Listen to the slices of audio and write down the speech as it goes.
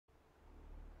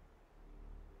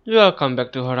Welcome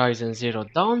back to Horizon Zero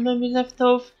Dawn. When we left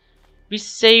off, we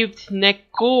saved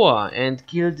Nekoa and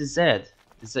killed Zed.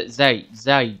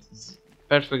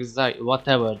 Perfect Zai,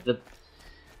 whatever.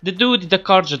 The dude, the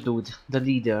Karja dude, the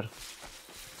leader.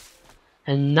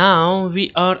 And now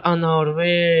we are on our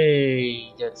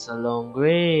way. That's a long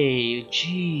way.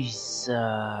 Jesus.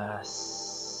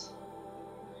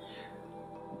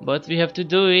 But we have to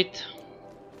do it.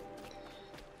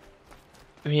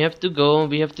 We have to go,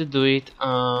 we have to do it.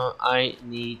 I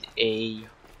need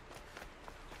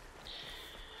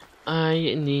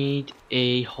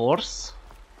a horse.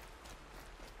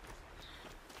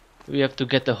 We have to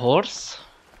get a horse.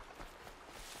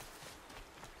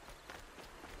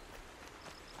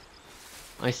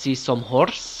 I see some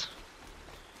horse.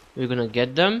 We're gonna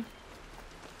get them.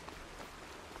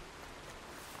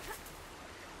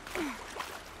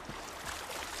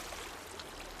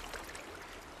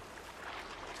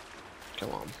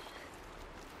 Come on.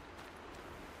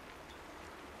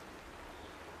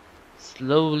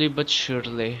 Slowly but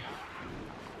surely.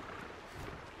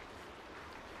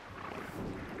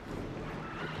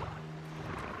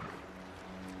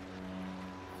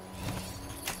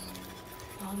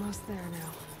 Almost there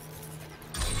now.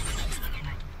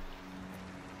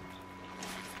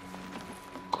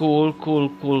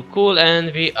 Cool.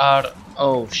 And we are...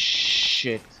 Oh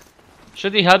shit.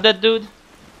 Should we help that dude?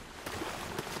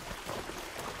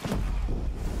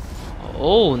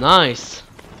 Oh, nice.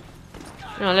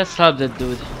 Yeah, let's help that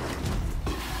dude.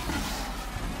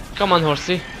 Come on,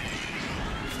 horsey.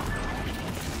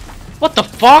 What the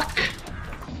fuck?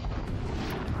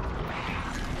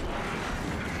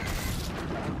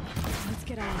 Let's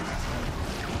get on.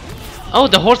 Oh,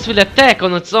 the horse will attack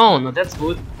on its own. That's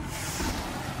good.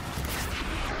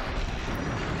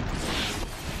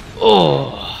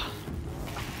 Oh.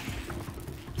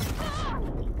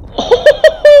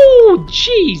 Oh,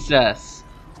 Jesus.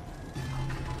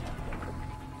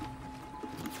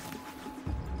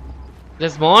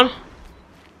 There's more?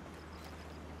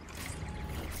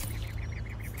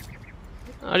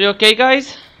 Are you okay,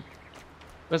 guys?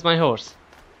 Where's my horse?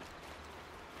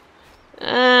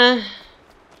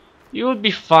 You'll be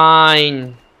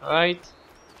fine, right?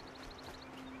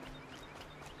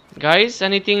 Guys,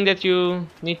 anything that you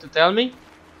need to tell me?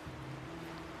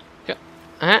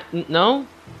 No?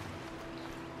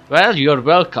 Well, you're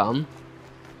welcome.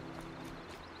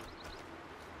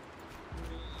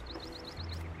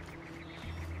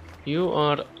 You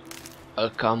are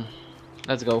welcome.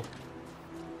 Let's go.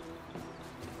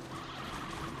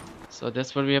 So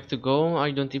that's where we have to go.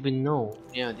 I don't even know.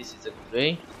 Yeah, this is a good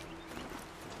way.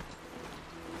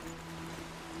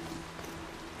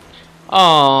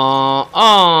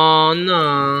 Oh,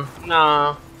 no.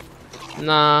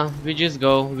 Nah, we just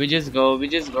go. Run.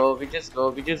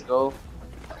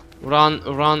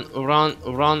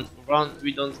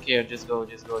 We don't care. Just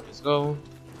go.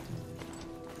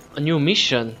 A new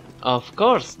mission. Of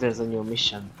course there's a new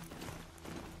mission.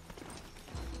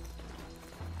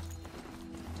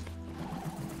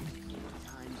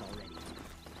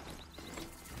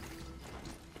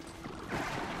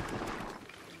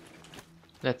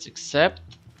 Let's accept.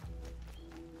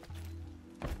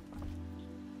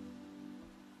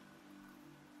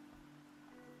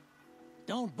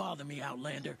 Don't bother me,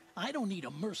 Outlander. I don't need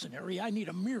a mercenary, I need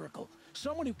a miracle.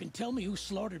 Someone who can tell me who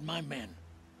slaughtered my men.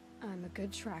 I'm a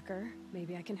good tracker.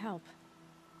 Maybe I can help.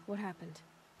 What happened?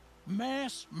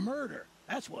 Mass murder,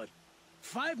 that's what.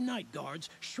 5 night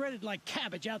guards shredded like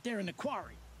cabbage out there in the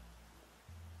quarry.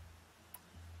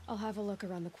 I'll have a look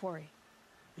around the quarry.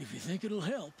 If you think it'll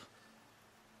help.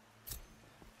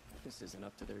 This isn't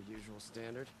up to their usual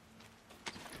standard.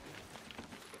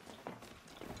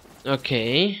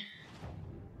 Okay.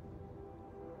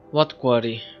 What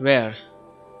quarry? Where?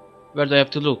 Where do I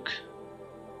have to look?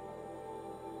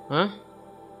 Huh?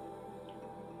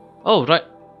 Oh, right.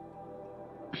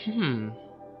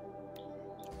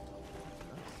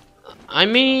 I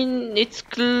mean, it's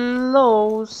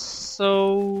close,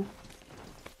 so...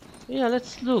 Yeah,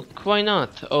 let's look. Why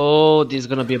not? Oh, this is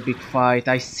gonna be a big fight.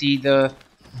 I see the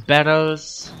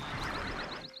barrels.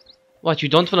 What, you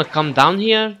don't wanna come down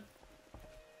here?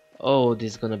 Oh,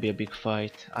 this is gonna be a big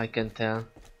fight. I can tell.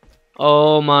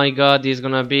 Oh my god, this is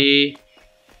gonna be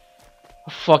a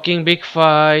fucking big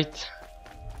fight.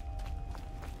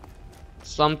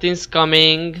 Something's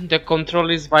coming. The control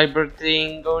is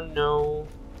vibrating. Oh no.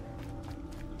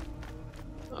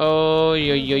 Oh,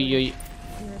 yo. You're a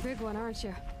big one, aren't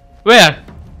you? Where?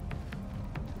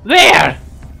 Where?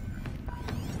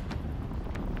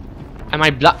 Am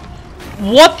I black?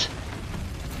 What?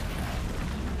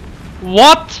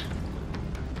 What?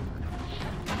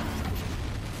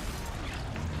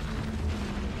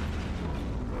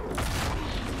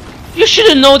 You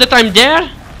shouldn't know that I'm there!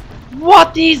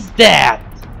 What is that?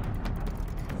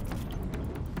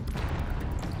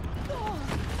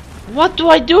 What do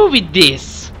I do with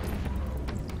this?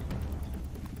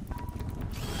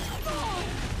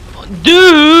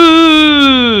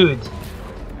 Dude!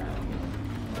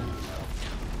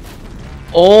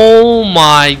 Oh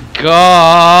my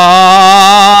god!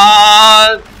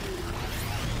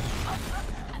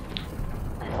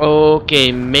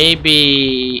 Okay,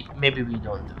 maybe we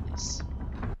don't do this.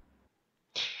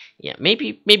 Yeah,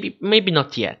 maybe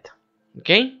not yet.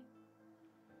 Okay?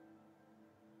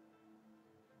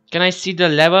 Can I see the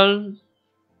level?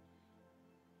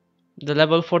 The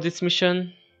level for this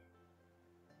mission?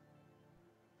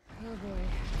 Oh boy.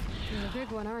 You're a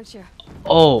big one, aren't you?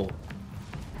 Oh.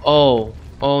 Oh.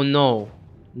 Oh no.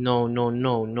 No, no,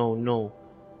 no, no, no.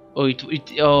 Oh,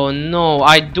 oh no,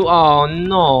 I do. Oh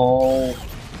no.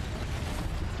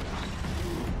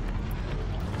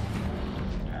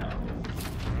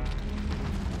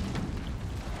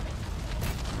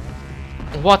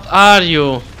 What are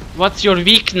you? What's your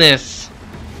weakness?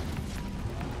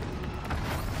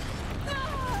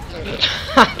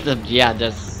 Yeah,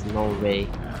 there's no way.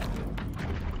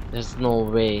 There's no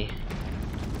way.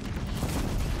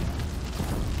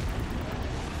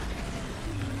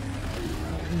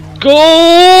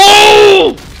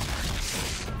 Go!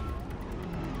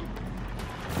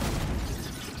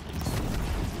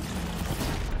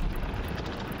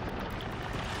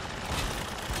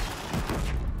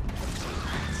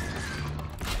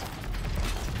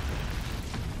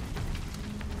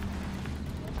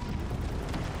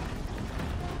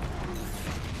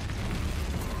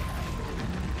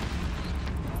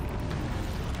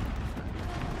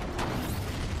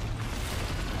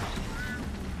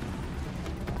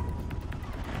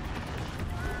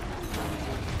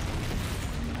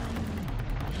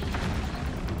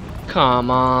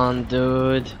 Come on,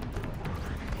 dude.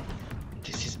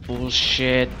 This is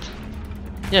bullshit.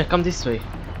 Yeah, come this way.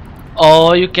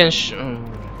 Oh, you can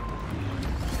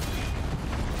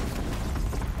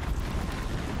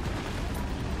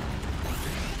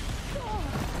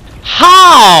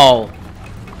How?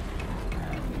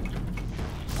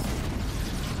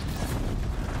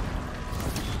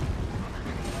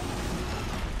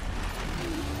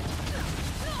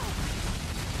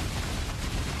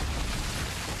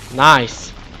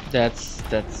 Nice. That's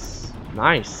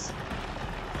nice.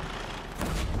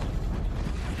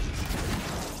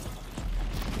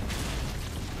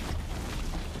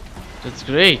 That's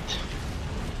great.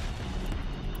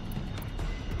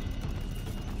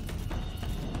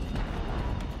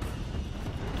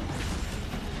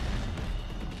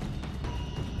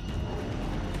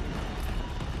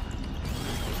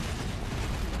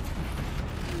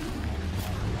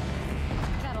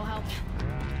 That'll help.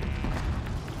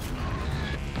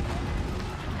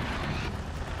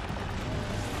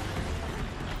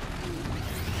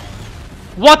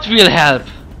 What will help?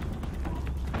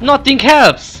 Nothing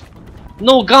helps.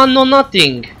 No gun, no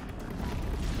nothing.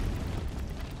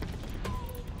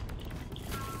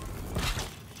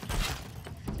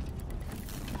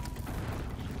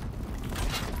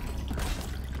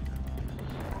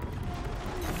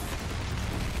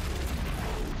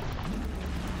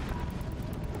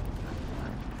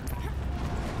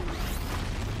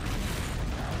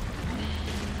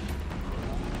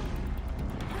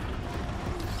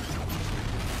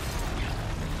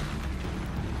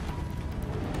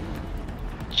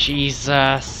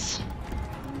 Jesus.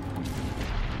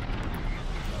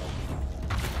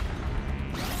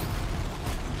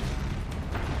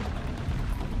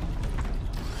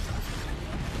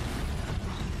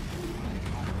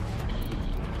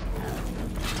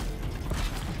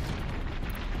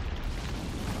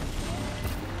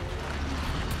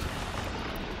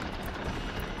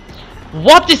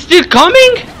 What is still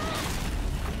coming?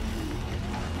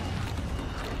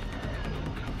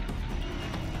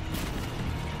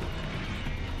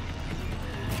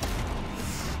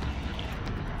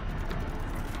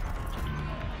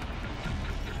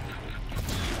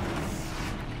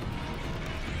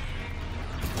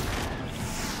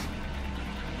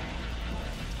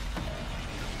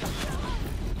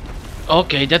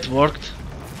 Okay, that worked.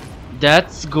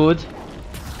 That's good.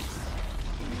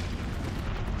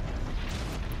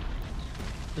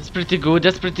 That's pretty good,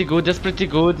 that's pretty good, that's pretty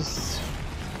good. It's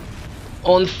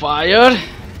on fire.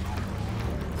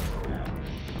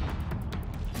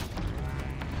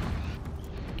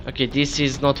 Okay, this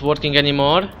is not working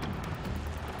anymore.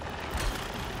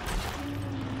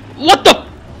 What the?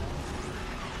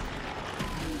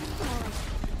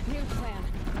 New plan.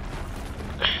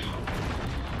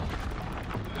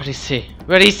 Where is he?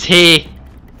 Where is he?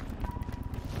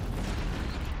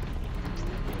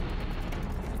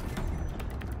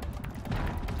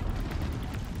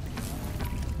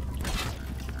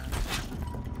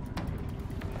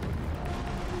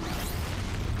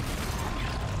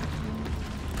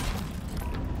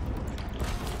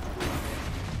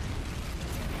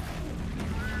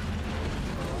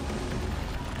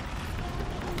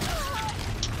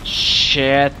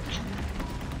 shit.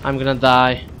 I'm gonna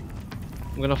die.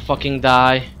 I'm gonna fucking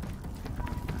die.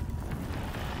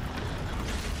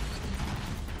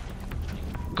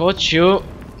 Got you,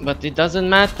 but it doesn't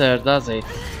matter, does it?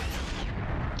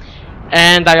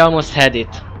 And I almost had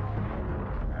it.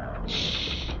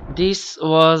 This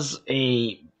was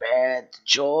a bad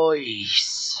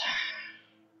choice.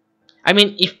 I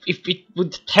mean, if it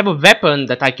would have a weapon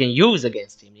that I can use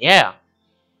against him, yeah.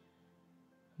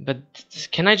 But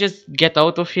can I just get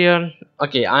out of here?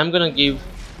 Okay, I'm gonna give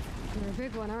You're a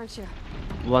big one, aren't you?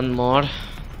 one more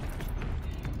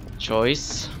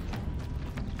choice.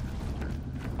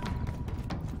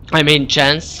 I mean,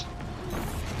 chance.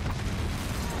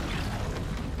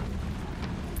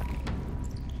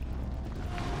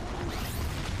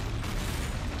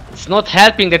 It's not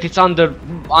helping that it's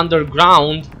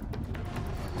underground.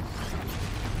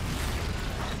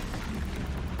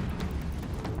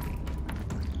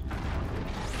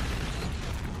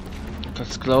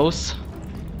 That's close.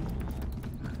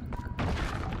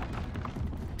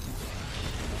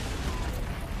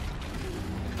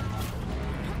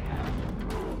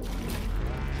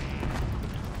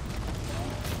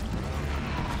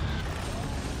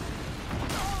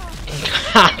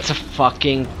 That's a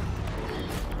fucking...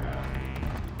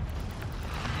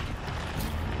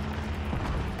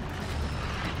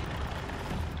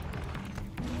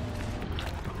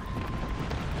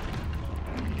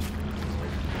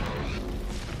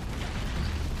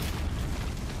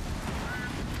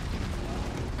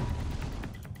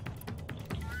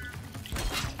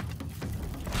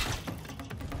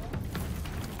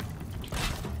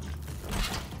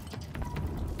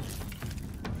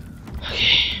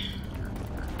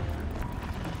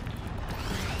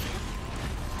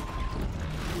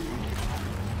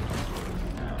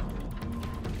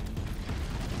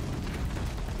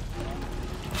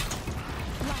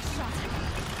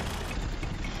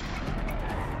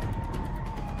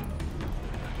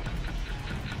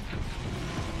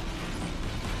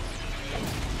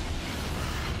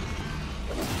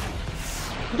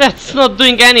 That's not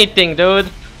doing anything, dude.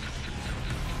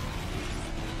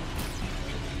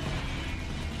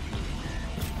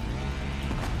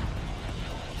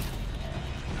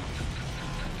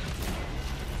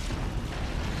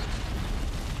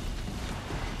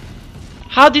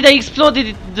 How did I explode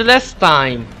it the last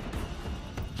time?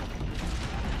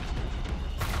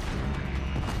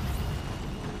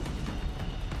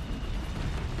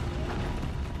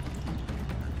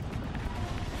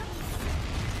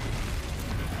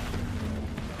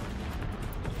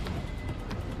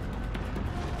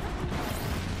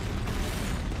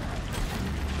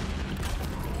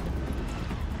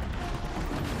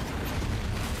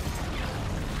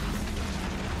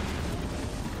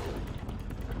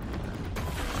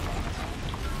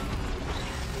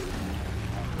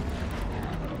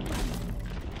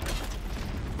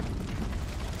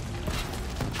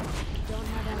 Don't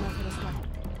have ammo for this one.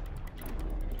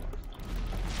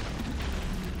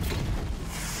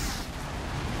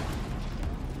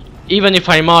 Even if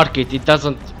I mark it, it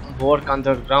doesn't work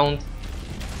underground.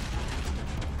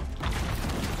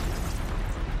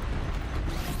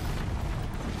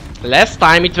 Last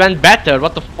time it went better,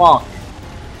 what the fuck?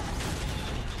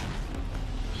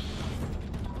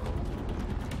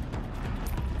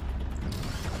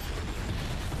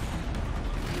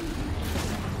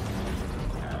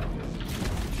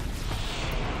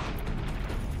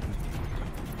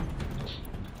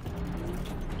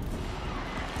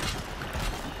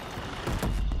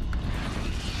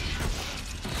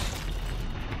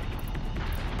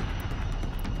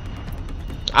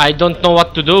 I don't know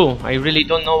what to do. I really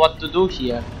don't know what to do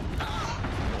here.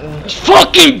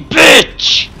 Fucking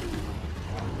bitch!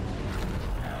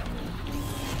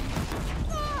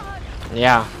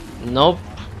 Yeah, nope.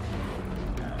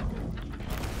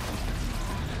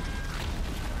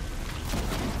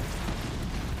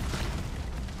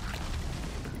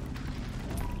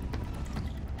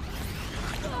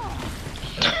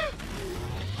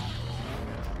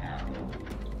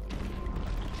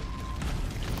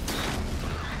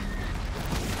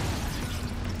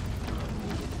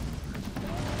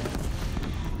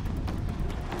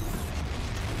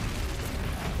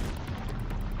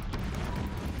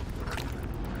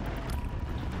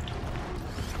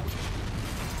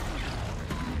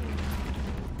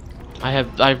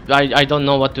 I don't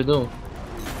know what to do.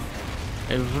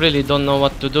 I really don't know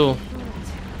what to do.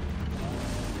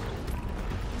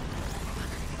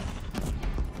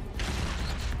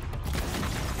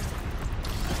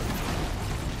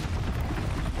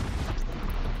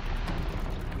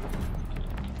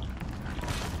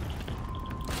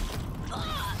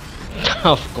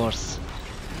 Of course.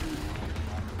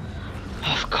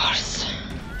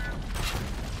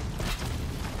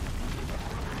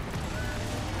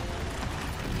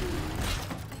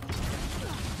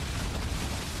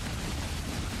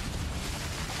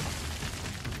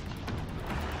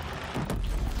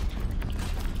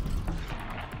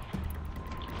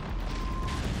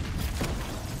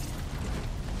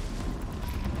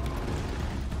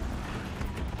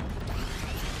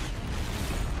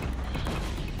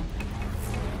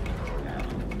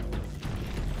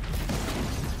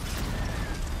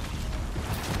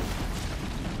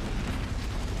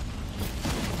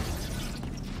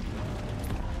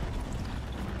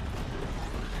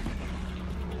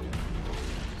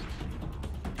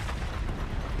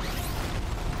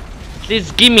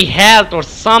 least give me health or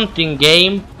something,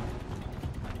 game.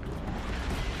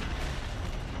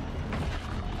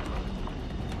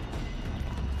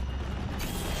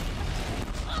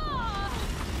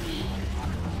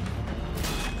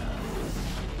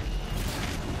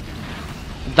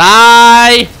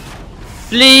 Die!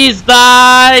 Please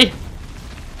die!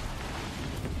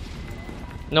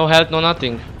 No health, no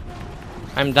nothing.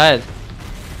 I'm dead.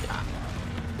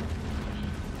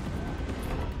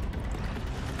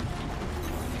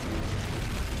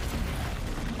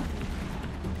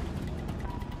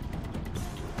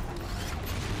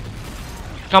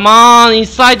 Come on,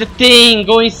 inside the thing!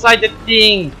 Go inside the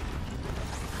thing!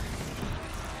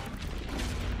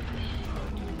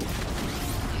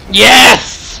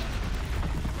 Yes!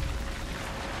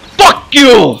 Fuck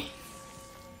you!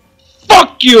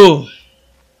 Fuck you!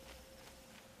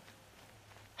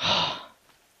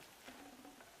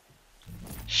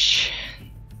 Shit.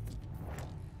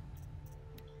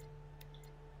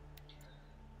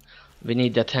 We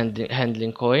need that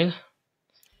handling coil.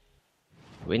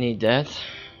 We need that.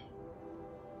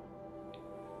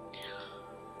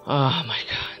 Oh my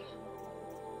god.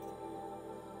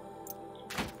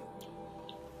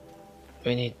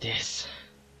 We need this.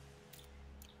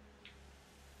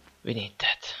 We need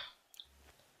that.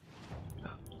 Oh,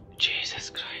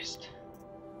 Jesus Christ.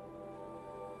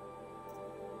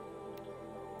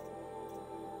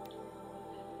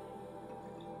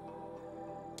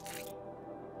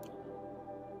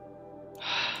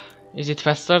 Is it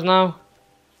faster now?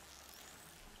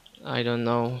 I don't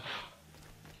know.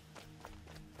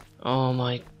 Oh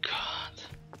my god.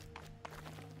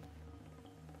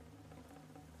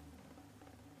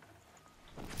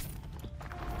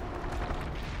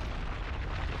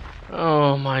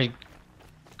 Oh my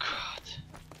god.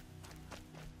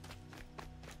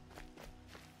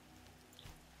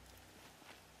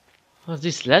 Was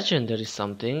this legendary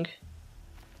something?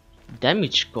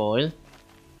 Damage coil?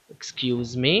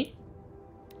 Excuse me?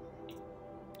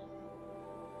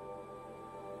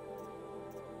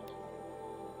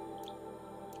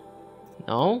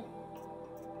 No?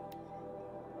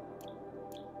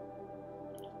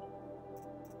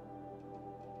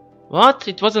 What?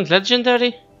 It wasn't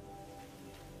legendary?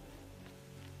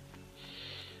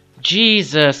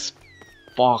 Jesus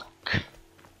fuck.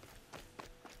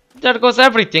 There goes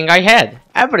everything I had.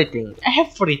 Everything.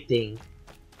 Everything.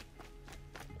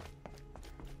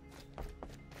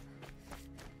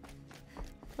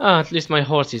 Ah, at least my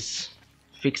horse is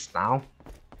fixed now.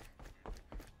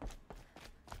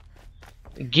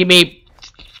 Give me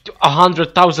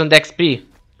 100,000 XP.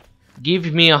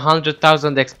 Give me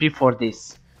 100,000 XP for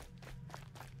this.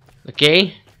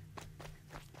 Okay?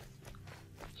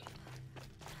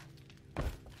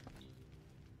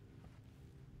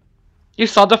 You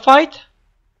saw the fight?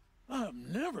 I've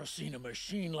never seen a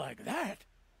machine like that.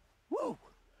 Whoa!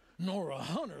 Nor a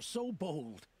hunter so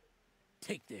bold.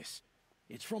 Take this.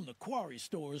 It's from the quarry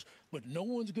stores, but no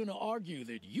one's gonna argue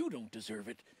that you don't deserve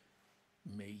it.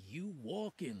 May you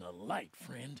walk in the light,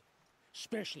 friend.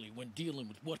 Especially when dealing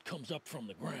with what comes up from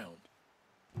the ground.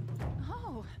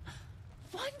 Oh,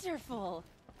 wonderful.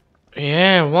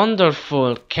 Yeah,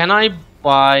 wonderful. Can I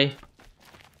buy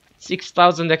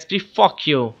 6,000 XP? Fuck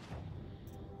you.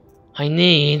 I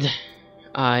need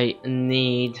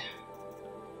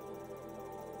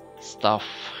stuff.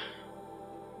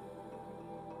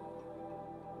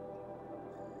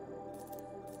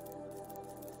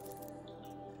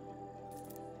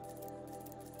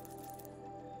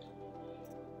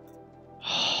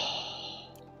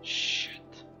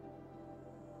 Shit.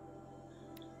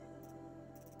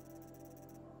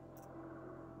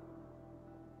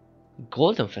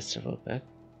 Golden Festival back.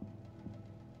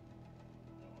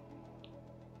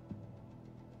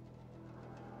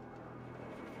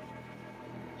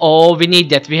 Oh, we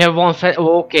need that. We have one.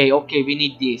 Okay, okay, we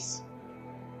need this.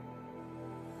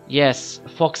 Yes,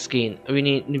 fox skin. We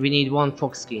need one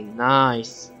fox skin.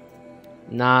 Nice,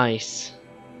 nice.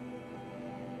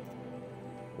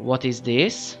 What is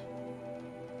this?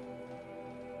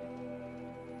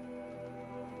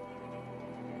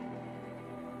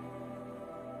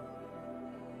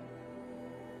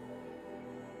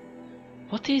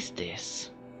 What is this?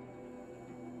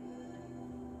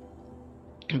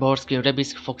 Boar skin, rabbit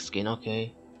fox skin,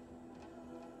 okay.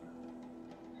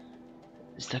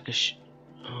 It's like a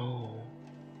oh.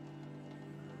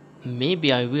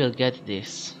 Maybe I will get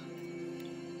this.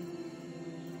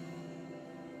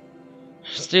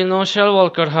 Still no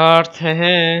Shellwalker heart,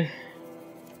 hehe.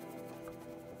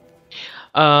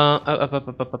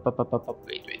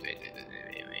 Wait.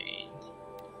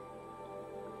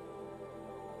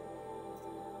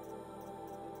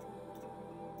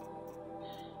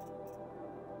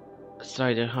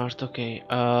 Strider Heart, okay.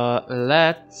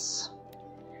 Let's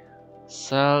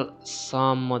sell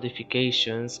some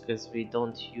modifications because we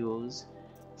don't use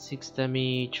 6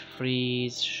 damage,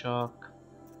 freeze, shock.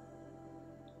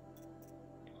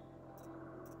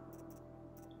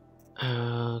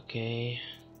 Okay.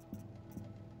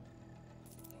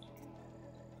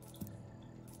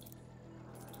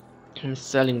 I'm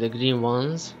selling the green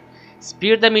ones.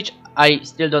 Spear damage, I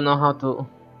still don't know how to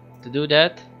do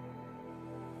that.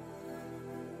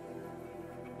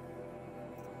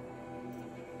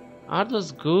 Are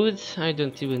those good? I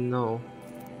don't even know.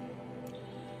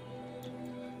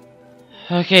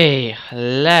 Okay,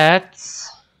 let's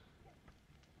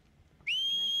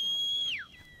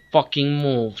fucking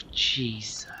move.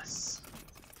 Jesus.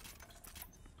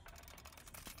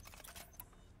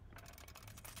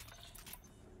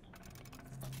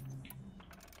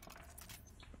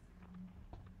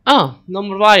 Oh, no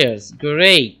more wires.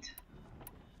 Great.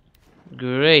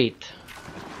 Great.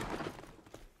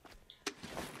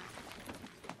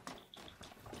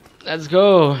 Let's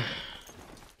go.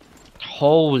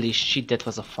 Holy shit, that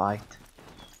was a fight.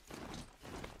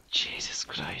 Jesus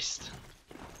Christ.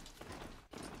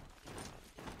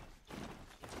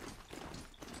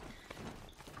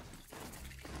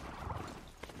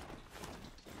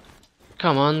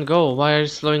 Come on, go. Why are you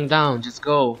slowing down? Just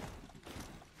go.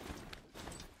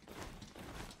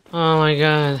 Oh my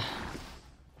god.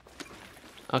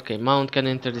 Okay, Mount can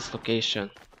enter this location.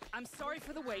 I'm sorry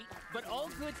for the wait, but all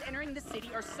goods entering the city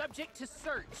are subject to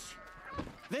search.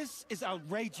 This is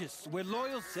outrageous. We're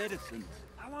loyal citizens.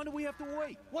 How long do we have to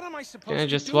wait? What am I supposed Can I to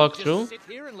just do? walk through? Sit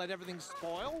here and let everything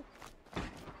spoil?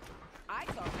 I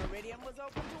thought Meridian was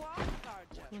open to all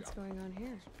charges. What's going on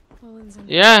here? Cullen's in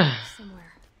Yeah.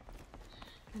 somewhere.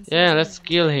 And Yeah, some let's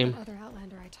kill him. other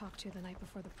Outlander I talked to the night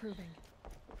before the proving.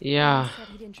 Yeah. He said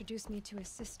he'd introduce me to his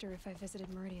sister if I visited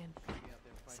Meridian.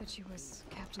 Said she was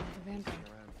captain of the Vanguard.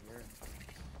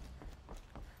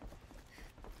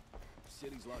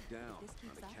 City's locked down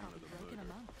on account of the murder.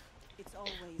 It's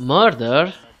always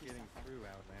Murder?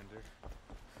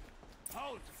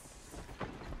 Halt!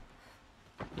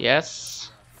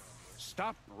 Yes.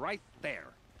 Stop right there.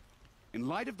 In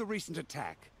light of the recent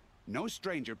attack, no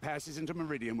stranger passes into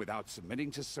Meridian without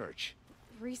submitting to search.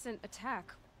 Recent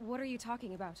attack? What are you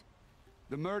talking about?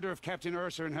 The murder of Captain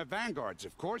Ursa and her vanguards,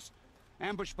 of course.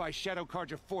 Ambushed by Shadow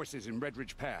Carja forces in Red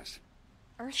Ridge Pass.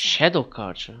 Ursa? Shadow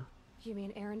Carja. You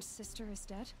mean Aaron's sister is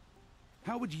dead?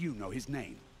 How would you know his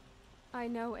name? I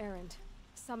know Aaron.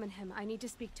 Summon him. I need to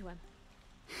speak to him.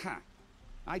 Ha!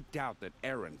 I doubt that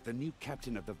Aaron, the new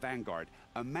captain of the Vanguard,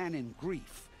 a man in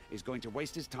grief, is going to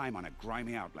waste his time on a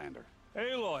grimy outlander.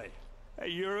 Aloy! Hey,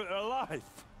 you're alive!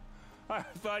 I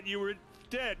thought you were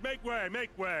dead. Make way,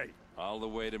 make way! All the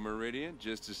way to Meridian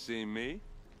just to see me?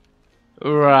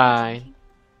 Right.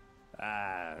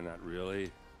 Ah, not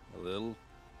really. A little.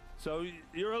 So,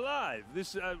 you're alive.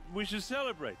 This, we should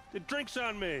celebrate. The drink's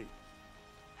on me.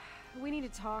 We need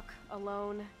to talk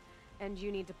alone, and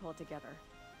you need to pull together.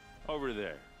 Over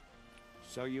there.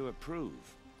 So you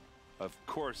approve? Of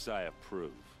course I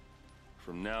approve.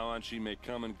 From now on, she may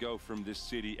come and go from this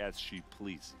city as she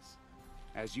pleases.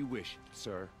 As you wish,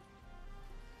 sir.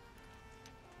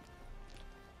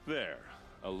 There.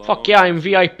 Alone. Fuck yeah, I'm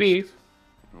VIP.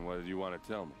 And what did you want to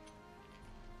tell me?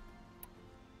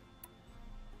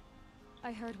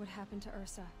 I heard what happened to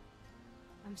Ursa.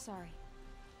 I'm sorry.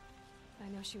 I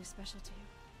know she was special to you.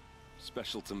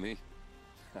 Special to me?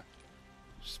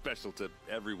 Special to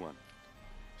everyone.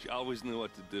 She always knew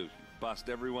what to do. She bossed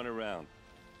everyone around.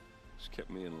 She kept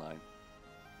me in line.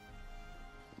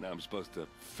 Now I'm supposed to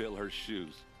fill her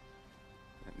shoes.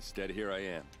 And instead, here I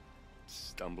am,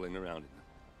 stumbling around in them.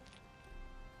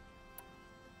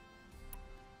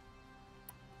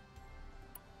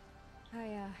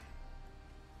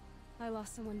 I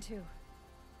lost someone too.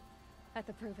 At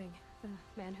the proving, the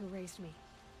man who raised me.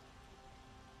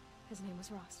 His name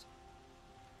was Rost.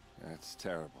 That's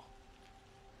terrible.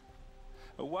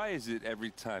 Why is it every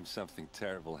time something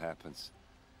terrible happens,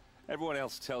 everyone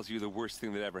else tells you the worst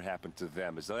thing that ever happened to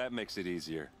them, as though that makes it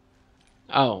easier?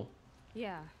 Oh.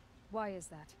 Yeah, why is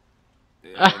that?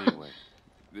 Anyway,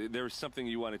 there was something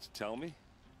you wanted to tell me?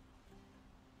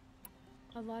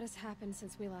 A lot has happened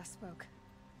since we last spoke.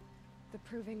 The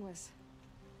proving was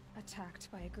attacked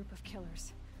by a group of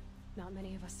killers. Not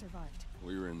many of us survived.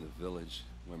 We were in the village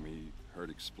when we heard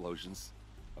explosions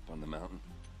up on the mountain.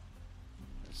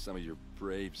 Some of your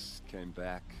braves came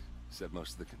back, said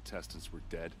most of the contestants were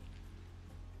dead.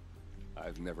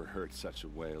 I've never heard such a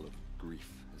wail of grief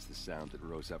as the sound that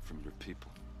rose up from your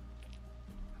people.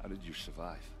 How did you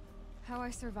survive? How I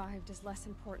survived is less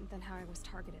important than how I was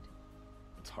targeted.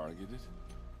 Targeted?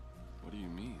 What do you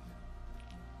mean?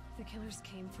 The killers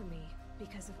came for me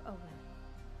because of Owen.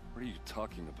 What are you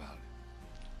talking about?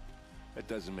 That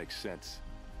doesn't make sense.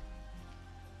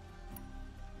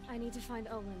 I need to find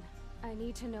Owen. I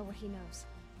need to know what he knows.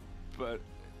 But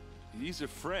he's a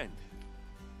friend.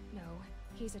 No,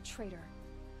 he's a traitor.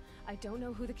 I don't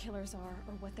know who the killers are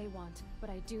or what they want, but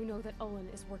I do know that Olin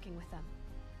is working with them.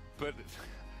 But,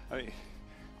 I mean,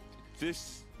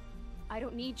 this... I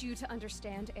don't need you to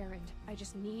understand, Erend. I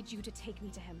just need you to take me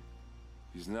to him.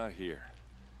 He's not here.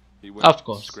 He went Of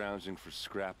course. scrounging for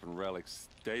scrap and relics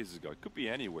days ago. It could be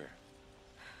anywhere.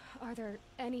 Are there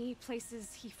any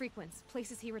places he frequents,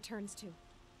 places he returns to?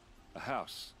 A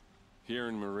house. Here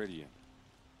in Meridian.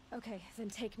 Okay, then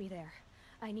take me there.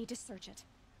 I need to search it.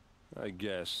 I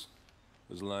guess.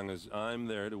 As long as I'm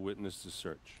there to witness the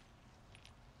search.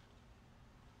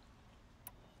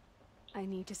 I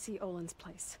need to see Olin's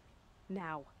place.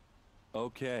 Now.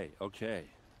 Okay, okay.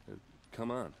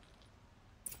 Come on.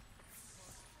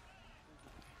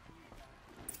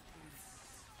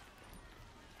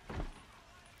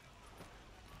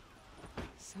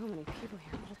 So many people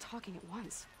here, all talking at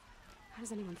once. How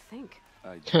does anyone think?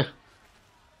 I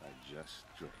just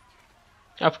drink.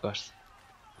 Of course.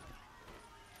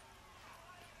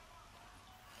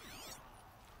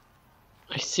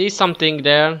 I see something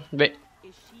there. Wait.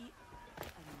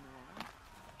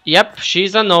 Yep,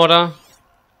 she's a Nora.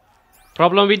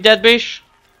 Problem with that bitch?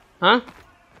 Huh?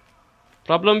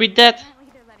 Problem with that?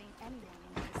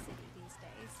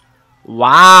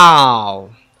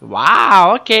 Wow.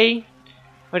 Wow, okay.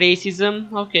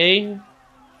 Racism, okay.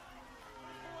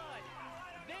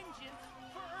 Vengeance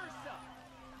for Ursa.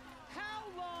 How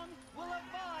long will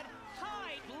Avad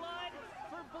hide blood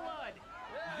for blood?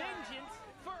 Vengeance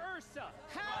for Ursa.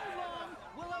 How long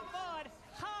will Avad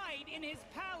hide in his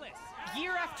palace?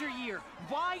 Year after year,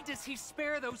 why does he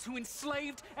spare those who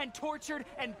enslaved and tortured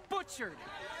and butchered?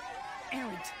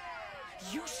 Erend,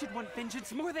 you should want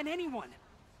vengeance more than anyone.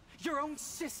 Your own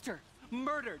sister,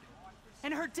 murdered,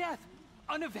 and her death,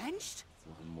 unavenged?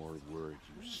 One more word,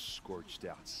 you scorched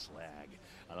out slag,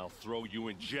 and I'll throw you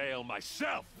in jail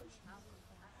myself!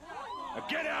 Now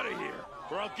get out of here,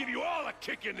 or I'll give you all a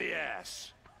kick in the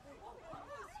ass!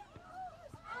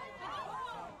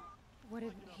 What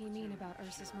did he mean about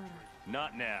Ursa's murder?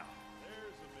 Not now.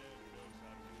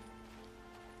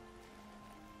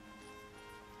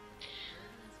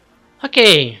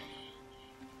 Okay.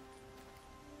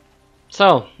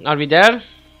 So, are we there?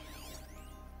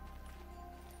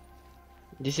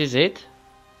 This is it.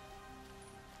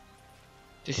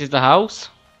 This is the house.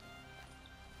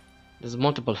 There's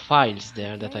multiple files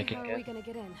there that I can How are we get. gonna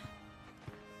get in?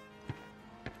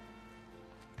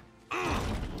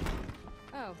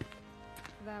 Oh,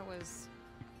 that was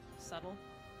subtle.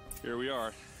 Here we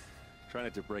are. Try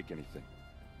not to break anything.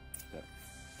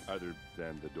 Other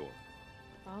than the door.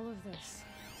 All of this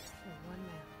for one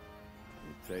man.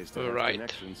 It pays to have Right.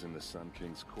 connections in the Sun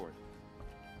King's court.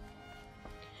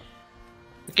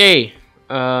 Okay.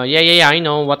 Yeah, I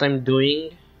know what I'm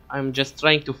doing. I'm just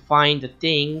trying to find the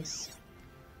things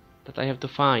that I have to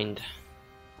find.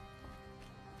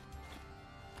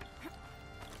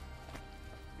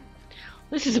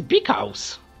 This is a big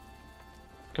house.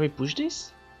 Can we push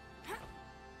this?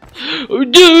 Oh,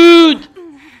 dude!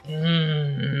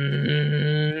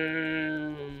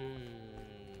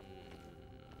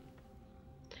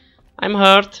 I'm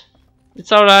hurt.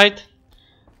 It's alright.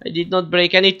 I did not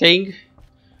break anything.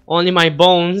 Only my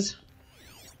bones.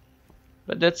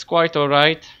 But that's quite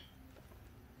alright.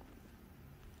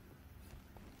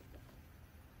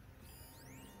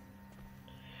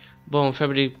 Bone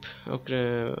fabric.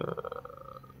 Okay.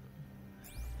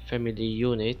 Family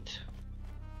unit.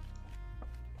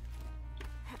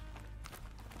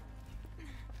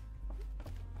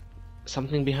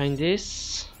 Something behind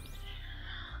this.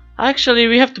 Actually,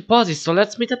 we have to pause it, so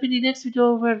let's meet up in the next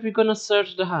video where we're gonna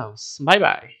search the house. Bye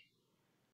bye.